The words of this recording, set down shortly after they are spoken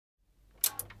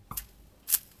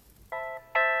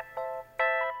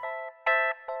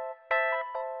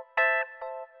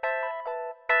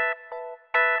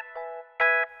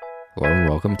Hello and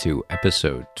welcome to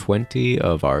episode 20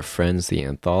 of our Friends the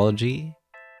Anthology,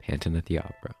 Panton at the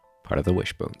Opera, part of the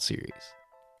Wishbone series.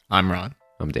 I'm Ron.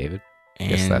 I'm David. And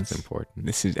Guess that's important.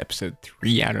 This is episode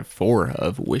 3 out of 4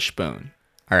 of Wishbone.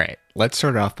 All right, let's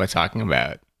start off by talking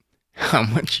about how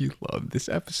much you love this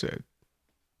episode.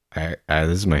 This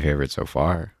is my favorite so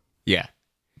far, Yeah.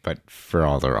 but for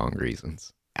all the wrong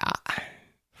reasons. Ah,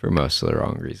 For most of the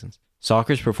wrong reasons.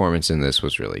 Soccer's performance in this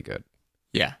was really good.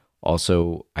 yeah.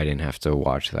 Also, I didn't have to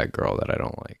watch that girl that I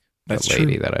don't like. That's that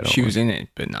lady true. that I don't She like. was in it,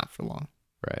 but not for long.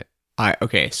 Right.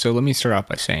 Okay, so let me start off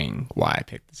by saying why I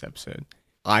picked this episode.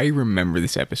 I remember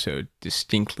this episode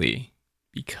distinctly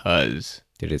because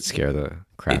Did it scare the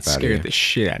crap it out of scared you? the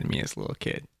shit out of me as a little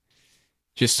kid.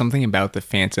 Just something about the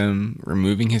Phantom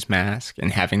removing his mask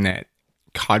and having that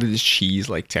cottage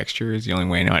cheese-like texture is the only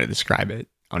way I know how to describe it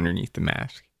underneath the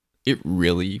mask. It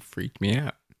really freaked me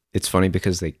out. It's funny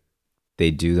because they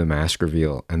do the mask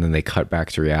reveal and then they cut back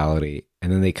to reality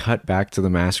and then they cut back to the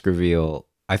mask reveal.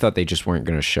 I thought they just weren't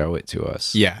going to show it to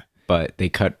us. Yeah. But they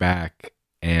cut back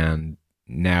and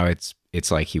now it's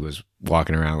like he was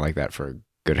walking around like that for a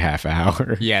good half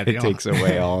hour. Yeah, they it don't- takes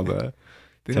away all the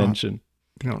They don't, tension.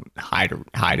 they don't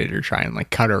hide it or try and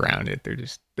like cut around it.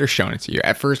 They're showing it to you.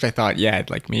 At first I thought, yeah,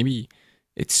 like maybe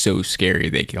it's so scary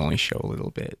they can only show a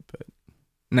little bit, but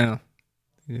no.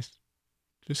 They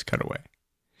just cut away.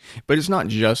 But it's not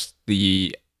just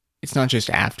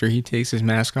after he takes his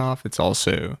mask off, it's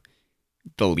also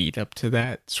the lead up to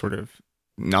that, sort of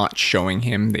not showing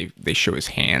him. They show his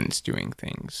hands doing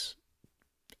things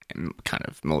and kind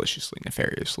of maliciously,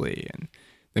 nefariously, and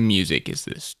the music is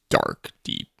this dark,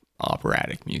 deep,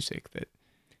 operatic music that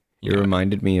It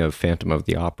reminded me of Phantom of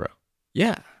the Opera.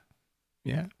 yeah.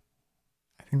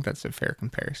 I think that's a fair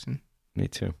comparison. Me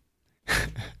too.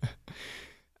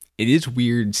 It is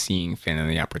weird seeing Phantom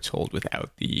of the Opera told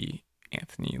without the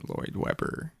Anthony Lloyd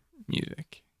Webber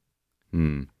music.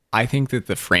 I think that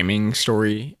the framing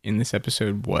story in this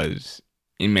episode was,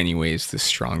 in many ways, the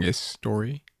strongest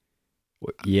story.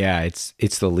 Yeah, it's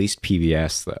the least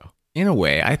PBS though. In a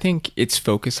way, I think its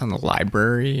focus on the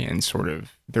library and sort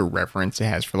of the reverence it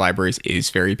has for libraries is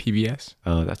very PBS.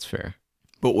 Oh, that's fair.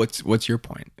 But what's your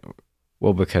point?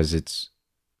 Well, because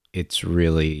it's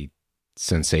really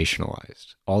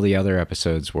sensationalized. All the other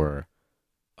episodes were,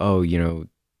 oh,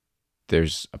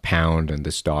 there's a pound and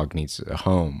this dog needs a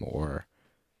home, or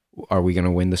are we going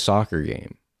to win the soccer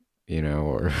game,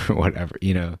 or whatever,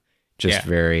 just Yeah.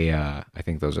 very, I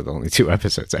think those are the only two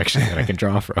episodes actually that I can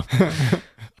draw from.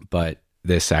 But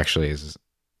this actually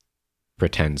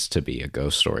pretends to be a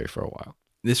ghost story for a while.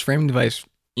 This framing device,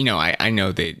 I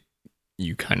know that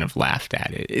you kind of laughed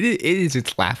at it.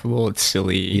 It's laughable. It's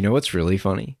silly. You know what's really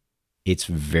funny? It's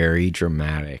very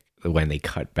dramatic when they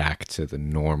cut back to the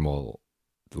normal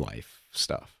life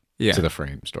stuff, Yeah. to the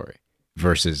frame story,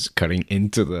 versus cutting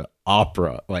into the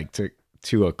opera, like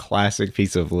to a classic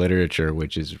piece of literature,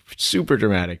 which is super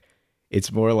dramatic.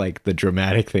 It's more like the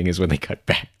dramatic thing is when they cut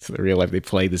back to the real life. They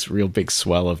play this real big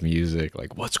swell of music,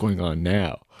 like what's going on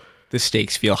now? The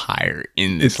stakes feel higher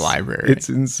in this library. It's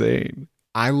insane.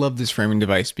 I love this framing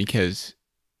device because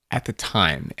at the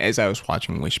time, as I was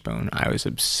watching Wishbone, I was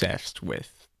obsessed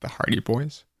with the Hardy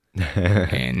Boys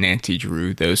and Nancy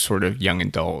Drew. Those sort of young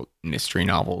adult mystery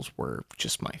novels were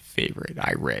just my favorite.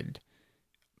 I read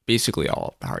basically all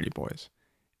of the Hardy Boys.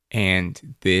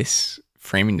 And this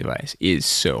framing device is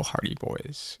so Hardy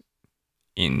Boys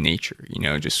in nature,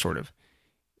 just sort of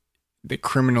the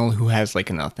criminal who has like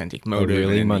an authentic A motive.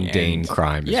 really and in the mundane end-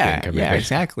 crime is being Yeah, committed. yeah,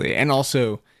 exactly. And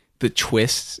also the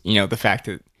twists, the fact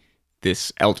that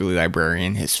this elderly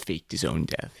librarian has faked his own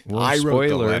death. Well, I wrote the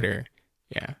spoiler. letter.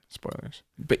 Yeah, spoilers.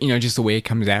 But, just the way it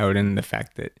comes out and the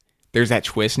fact that there's that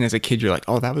twist. And as a kid, you're like,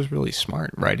 oh, that was really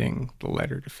smart, writing the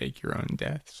letter to fake your own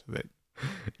death. So that,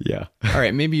 Yeah. all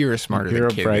right, maybe you're a smarter You're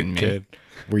a kid bright than me. kid.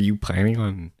 Were you planning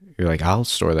on? You're like, I'll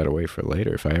store that away for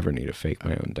later if I ever need to fake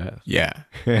my own death. Yeah.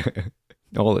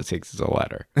 All it takes is a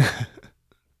letter,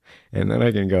 and then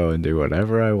I can go and do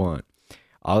whatever I want.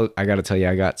 I got to tell you,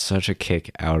 I got such a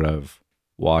kick out of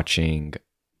watching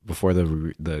before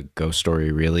the ghost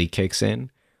story really kicks in.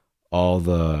 All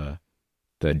the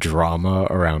drama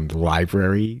around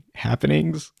library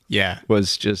happenings Yeah.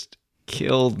 was just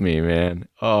killed me, man.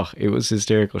 Oh, it was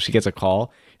hysterical. She gets a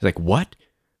call. She's like, "What?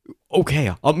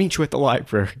 Okay, I'll meet you at the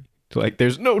library." Like,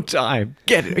 there's no time.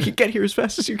 Get here as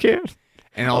fast as you can.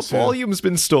 And A also, volume's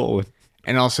been stolen.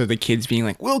 and also the kids being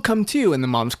like, we'll come too. And the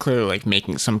mom's clearly like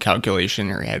making some calculation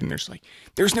in her head. And there's like,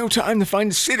 there's no time to find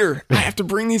a sitter. I have to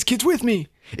bring these kids with me.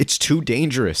 It's too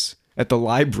dangerous at the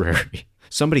library.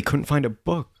 Somebody couldn't find a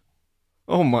book.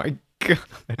 Oh my God.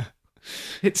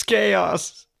 It's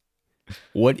chaos.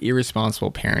 What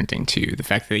irresponsible parenting too. The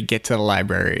fact that they get to the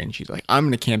library and she's like, I'm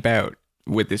going to camp out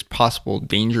with this possible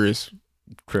dangerous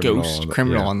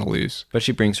criminal on the loose. But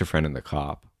she brings her friend in, the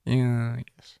cop. Yeah, I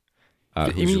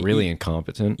guess. Who's really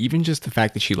incompetent. Even just the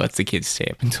fact that she lets the kids stay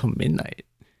up until midnight.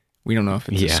 We don't know if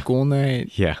it's a school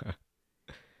night. Yeah.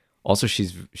 Also,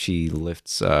 she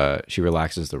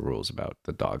relaxes the rules about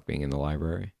the dog being in the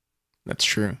library. That's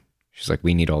true. She's like,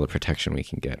 we need all the protection we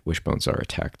can get. Wishbone's our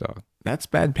attack dog. That's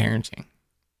bad parenting.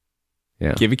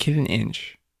 Yeah. Give a kid an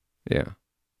inch. Yeah.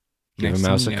 Give a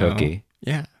mouse a cookie.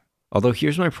 Yeah. Although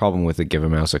here's my problem with the give a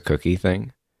mouse a cookie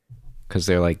thing. Because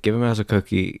they're like, give a mouse a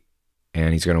cookie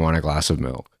and he's going to want a glass of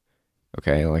milk.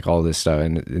 Okay? Like all this stuff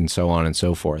and so on and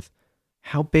so forth.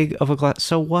 How big of a glass?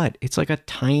 So what? It's like a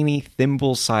tiny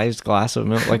thimble-sized glass of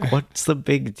milk. Like, what's the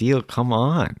big deal? Come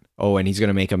on. Oh, and he's going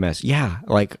to make a mess. Yeah.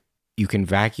 Like, you can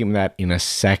vacuum that in a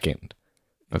second.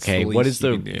 Okay? What is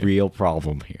the real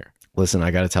problem here? Listen, I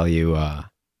got to tell you,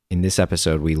 in this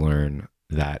episode, we learn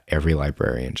that every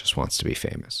librarian just wants to be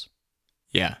famous.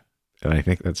 Yeah. And I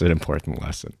think that's an important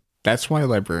lesson. That's why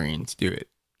librarians do it.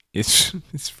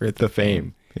 It's for the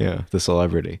fame. Yeah, the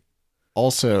celebrity.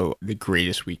 Also, the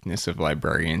greatest weakness of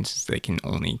librarians is they can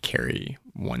only carry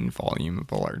one volume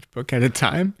of a large book at a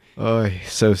time. Oh,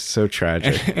 so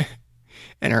tragic.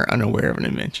 And are unaware of an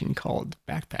invention called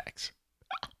backpacks.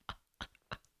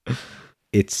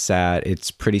 It's sad.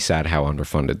 It's pretty sad how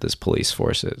underfunded this police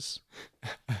force is.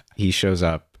 He shows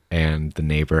up and the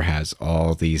neighbor has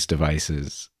all these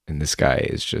devices and this guy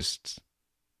is just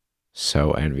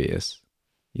so envious.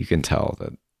 You can tell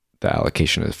that the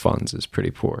allocation of funds is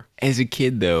pretty poor. As a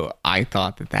kid, though, I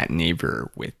thought that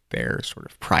neighbor with their sort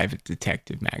of private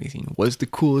detective magazine was the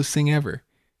coolest thing ever.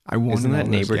 Isn't that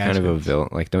neighbor kind of a villain?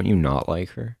 Like, don't you not like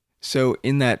her? So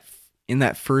in that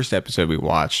first episode we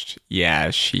watched,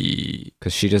 because she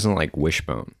doesn't like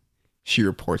Wishbone. She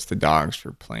reports the dogs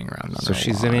for playing around on her So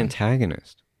she's lawn. an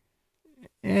antagonist.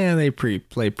 Yeah, they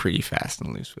play pretty fast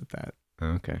and loose with that.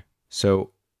 Okay. So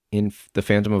in the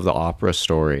Phantom of the Opera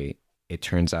story, it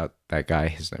turns out that guy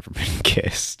has never been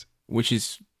kissed. Which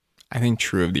is, I think,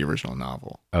 true of the original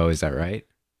novel. Oh, is that right?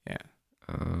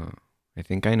 Yeah. I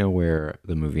think I know where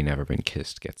the movie Never Been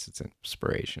Kissed gets its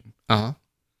inspiration. Uh-huh.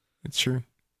 It's true.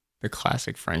 The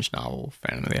classic French novel,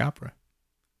 Phantom of the Opera.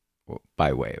 Well,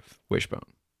 by way of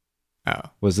Wishbone. Oh.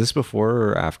 Was this before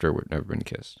or after Never Been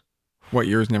Kissed? What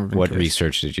year has Never Been Kissed? What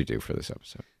research did you do for this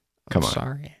episode? Come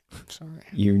on. I'm sorry.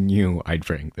 You knew I'd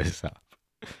bring this up.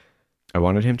 I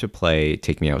wanted him to play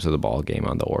Take Me Out to the Ball Game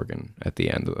on the organ at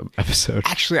the end of the episode.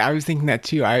 Actually, I was thinking that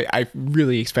too. I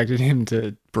really expected him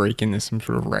to break into some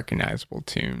sort of recognizable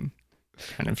tune.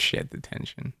 Kind of shed the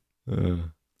tension.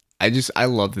 I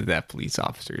love that police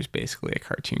officer is basically a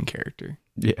cartoon character.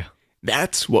 Yeah.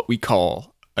 That's what we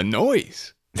call a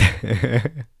noise. He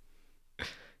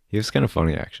was kind of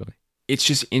funny, actually. It's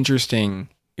just interesting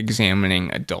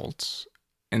examining adults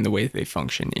and the way that they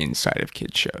function inside of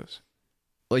kids' shows.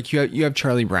 Like you have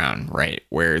Charlie Brown, right,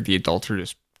 where the adults are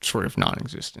just sort of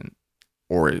non-existent,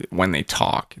 or when they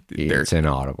talk, it's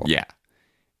inaudible. Yeah,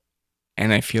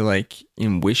 and I feel like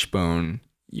in Wishbone,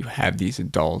 you have these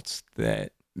adults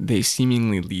that they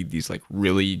seemingly lead these like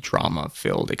really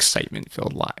drama-filled,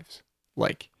 excitement-filled lives.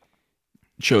 Like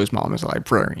Joe's mom is a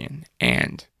librarian,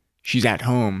 and she's at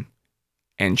home,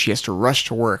 and she has to rush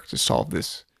to work to solve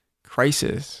this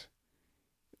crisis.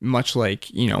 Much like,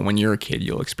 when you're a kid,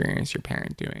 you'll experience your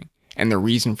parent doing. And the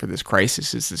reason for this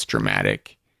crisis is this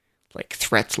dramatic, like,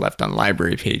 threats left on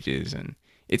library pages. And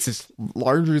it's this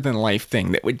larger than life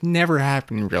thing that would never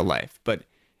happen in real life. But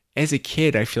as a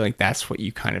kid, I feel like that's what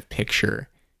you kind of picture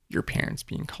your parents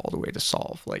being called away to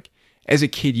solve. Like, as a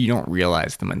kid, you don't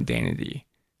realize the mundanity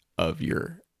of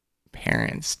your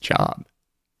parents' job.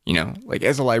 Like,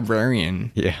 as a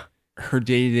librarian, her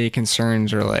day-to-day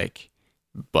concerns are like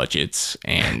budgets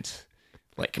and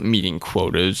like meeting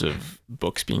quotas of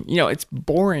books being, it's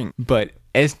boring. But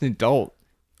as an adult,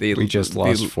 we just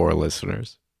lost 4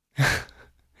 listeners.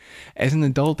 As an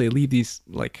adult, they lead these,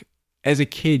 like, as a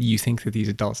kid, you think that these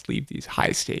adults lead these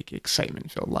high stake,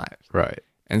 excitement filled lives. Right.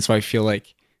 And so I feel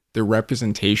like the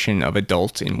representation of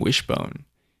adults in Wishbone.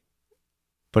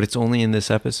 But it's only in this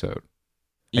episode.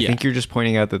 I think you're just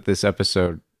pointing out that this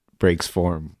episode breaks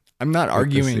form. I'm not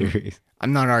arguing that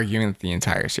the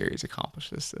entire series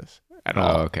accomplishes this at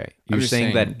all. Oh, okay. You're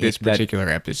saying that this particular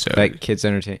episode, that kids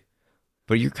entertain,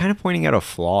 but you're kind of pointing out a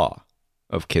flaw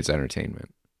of kids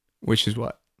entertainment, which is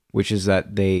what? Which is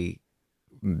that they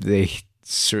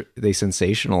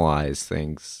sensationalize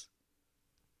things.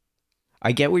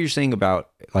 I get what you're saying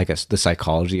about the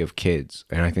psychology of kids,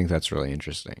 and I think that's really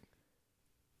interesting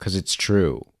because it's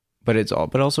true.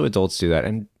 but also adults do that,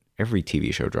 and every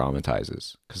TV show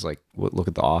dramatizes because like look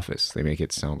at The Office. They make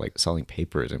it sound like selling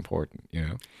paper is important, you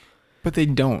know. But they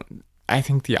don't. I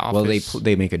think The Office. Well,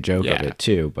 they make a joke of Yeah. it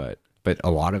too, but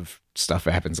a lot of stuff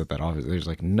happens at that office. There's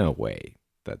like no way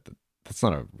that's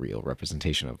not a real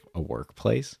representation of a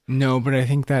workplace. No, but I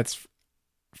think that's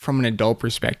from an adult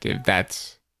perspective.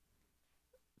 That's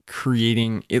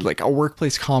creating it like a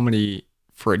workplace comedy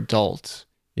for adults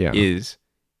Yeah, is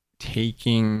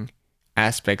taking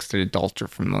aspects that adults are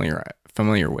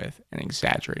familiar with and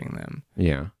exaggerating them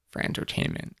yeah, for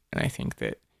entertainment. And I think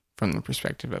that from the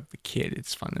perspective of the kid,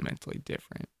 it's fundamentally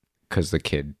different. because the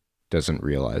kid doesn't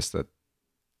realize that.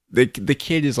 The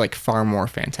kid is like far more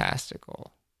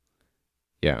fantastical.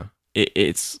 Yeah,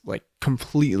 It's like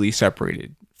completely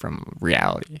separated from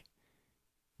reality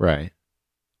right.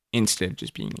 instead of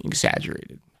just being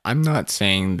exaggerated. I'm not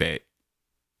saying that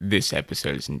this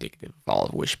episode is indicative of all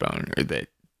of Wishbone or that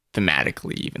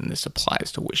thematically even this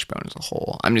applies to Wishbone as a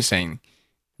whole. I'm just saying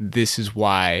this is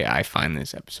why I find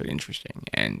this episode interesting.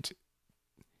 And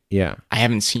Yeah, I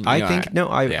haven't seen. I think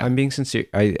yeah. I'm being sincere.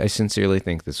 I sincerely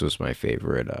think this was my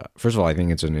favorite. First of all, I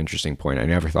think it's an interesting point. I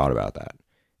never thought about that.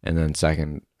 And then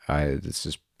second, this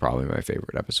is probably my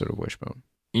favorite episode of Wishbone.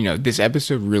 This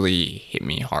episode really hit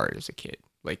me hard as a kid.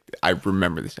 Like, I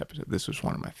remember this episode. This was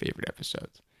one of my favorite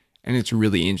episodes. And it's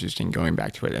really interesting going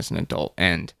back to it as an adult.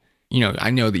 And, I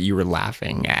know that you were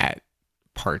laughing at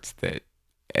parts that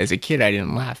as a kid I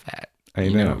didn't laugh at. I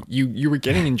know. You were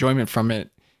getting enjoyment from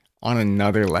it on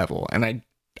another level. And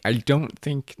I don't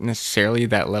think necessarily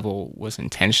that level was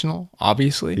intentional,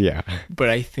 obviously. Yeah, But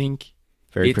I think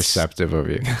very It's- perceptive of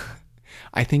you.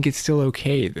 I think it's still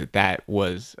okay that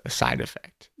was a side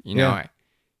effect. Yeah.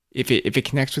 If it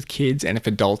connects with kids and if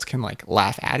adults can like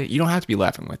laugh at it, you don't have to be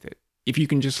laughing with it. If you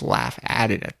can just laugh at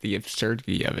it, at the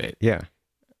absurdity of it, Yeah,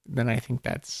 then I think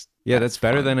that's that's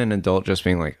better fun. than an adult just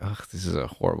being like, "Ugh, this is a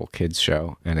horrible kids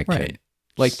show," and a Right. kid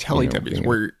Like you know, Teletubbies, being-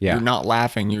 where yeah. you're not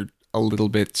laughing, you're a little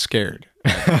bit scared.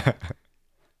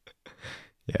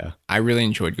 Yeah, I really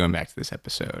enjoyed going back to this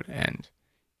episode, and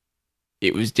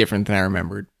it was different than I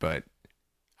remembered, but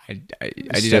I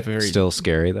did have a very still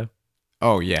scary though.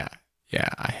 Oh yeah,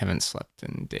 I haven't slept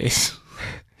in days.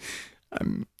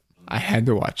 I had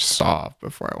to watch Saw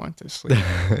before I went to sleep.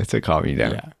 To calm you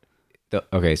down. Yeah,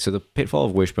 Okay, so the pitfall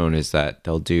of Wishbone is that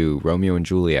they'll do Romeo and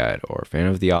Juliet or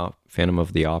Phantom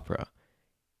of the Opera,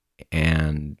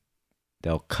 and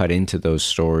they'll cut into those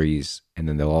stories, and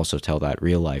then they'll also tell that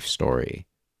real life story,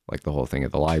 like the whole thing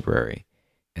at the library,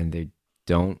 and they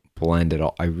don't blend at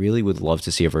all. I really would love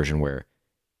to see a version where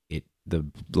the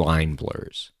line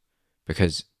blurs,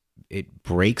 because it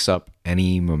breaks up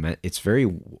any moment. It's very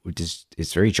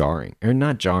jarring, or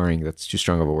not jarring. That's too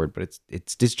strong of a word, but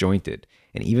it's disjointed.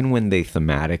 And even when they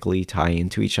thematically tie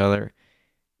into each other,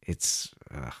 it's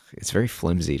very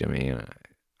flimsy to me. And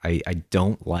I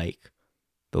don't like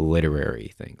the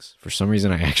literary things. For some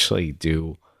reason, I actually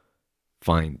do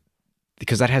find,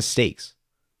 because that has stakes.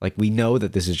 Like, we know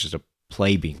that this is just a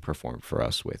play being performed for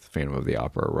us with Phantom of the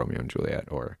Opera, or Romeo and Juliet,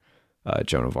 or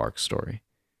Joan of Arc's story.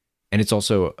 And it's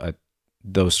also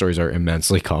those stories are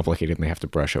immensely complicated, and they have to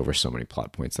brush over so many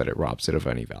plot points that it robs it of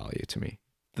any value to me.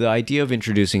 The idea of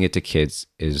introducing it to kids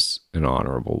is an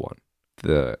honorable one.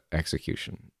 The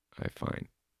execution, I find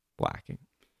lacking.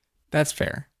 that's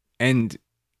fair. And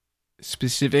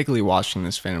specifically watching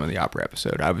this Phantom of the Opera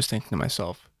episode, I was thinking to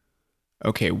myself,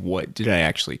 okay, what did I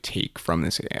actually take from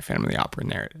this Phantom of the Opera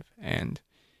narrative? And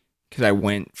because I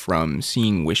went from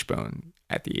seeing Wishbone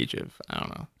at the age of, I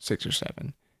don't know, 6 or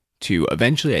 7, to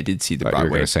eventually I did see the But you're going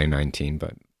Broadway. to say 19,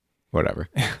 but whatever.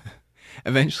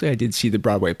 Eventually I did see the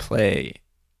Broadway play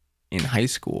in high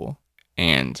school,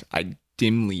 and I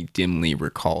dimly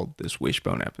recalled this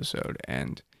Wishbone episode.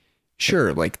 And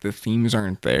sure, like the themes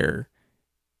aren't there,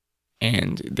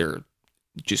 and they're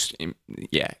just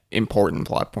important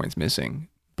plot points missing,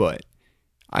 but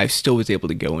I still was able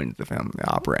to go into the Phantom of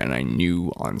the Opera, and I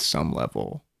knew on some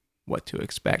level what to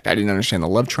expect. I didn't understand the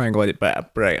love triangle, but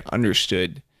I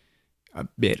understood a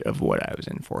bit of what I was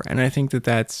in for, and I think that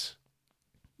that's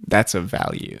of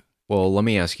value. Well, let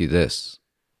me ask you this.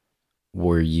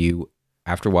 Were you,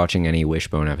 after watching any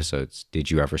Wishbone episodes,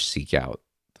 did you ever seek out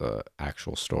the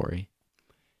actual story?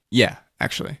 Yeah,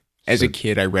 actually. As So- a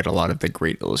kid, I read a lot of the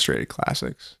great illustrated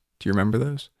classics. Do you remember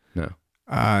those? No.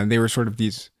 They were sort of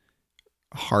these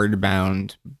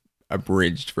hardbound,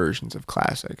 abridged versions of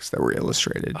classics that were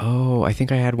illustrated. Oh, I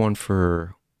think I had one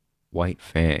for White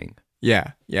Fang.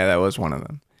 Yeah, that was one of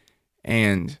them.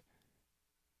 And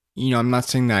I'm not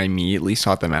saying that I immediately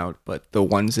sought them out, but the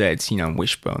ones that I'd seen on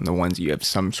Wishbone, the ones you have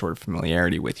some sort of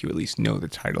familiarity with, you at least know the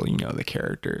title, you know the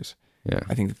characters. Yeah.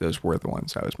 I think that those were the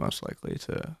ones I was most likely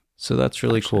to. So that's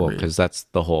really actually cool read. because that's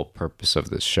the whole purpose of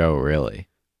this show, really.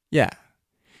 Yeah.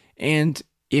 And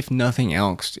if nothing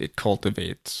else, it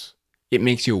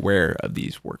makes you aware of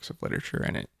these works of literature,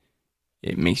 and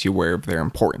it makes you aware of their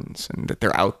importance and that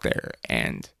they're out there.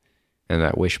 And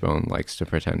that Wishbone likes to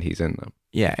pretend he's in them.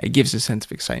 yeah, it gives a sense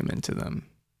of excitement to them.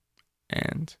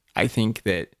 And I think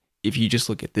that if you just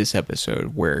look at this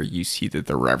episode where you see that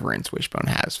the reverence Wishbone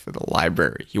has for the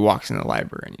library, he walks in the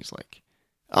library and he's like,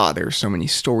 oh, there are so many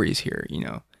stories here,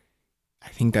 I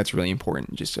think that's really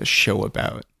important, just a show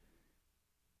about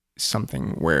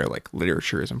something where like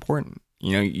literature is important.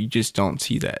 You just don't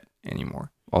see that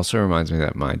anymore. Also reminds me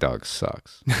that my dog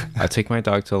sucks. I take my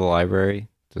dog to the library,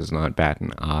 does not bat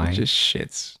an eye. It just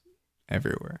shits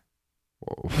everywhere.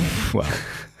 Well,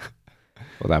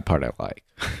 that part I like.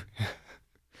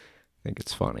 I think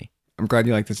it's funny. I'm glad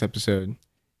you like this episode.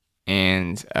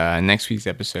 And next week's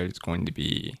episode is going to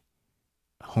be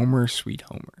Homer, Sweet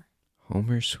Homer.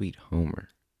 Homer, Sweet Homer.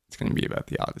 It's going to be about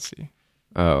the Odyssey.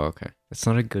 Oh, okay. That's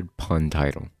not a good pun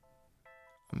title.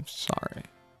 I'm sorry.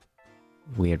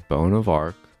 We had Bone of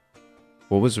Arc.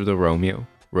 What was the Romeo?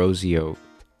 Rosio.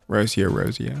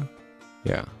 Rosio.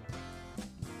 Yeah.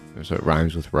 So it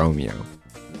rhymes with Romeo.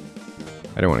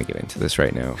 I don't want to get into this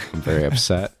right now. I'm very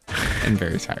upset. And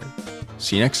very tired.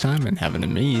 See you next time and have an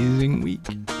amazing week.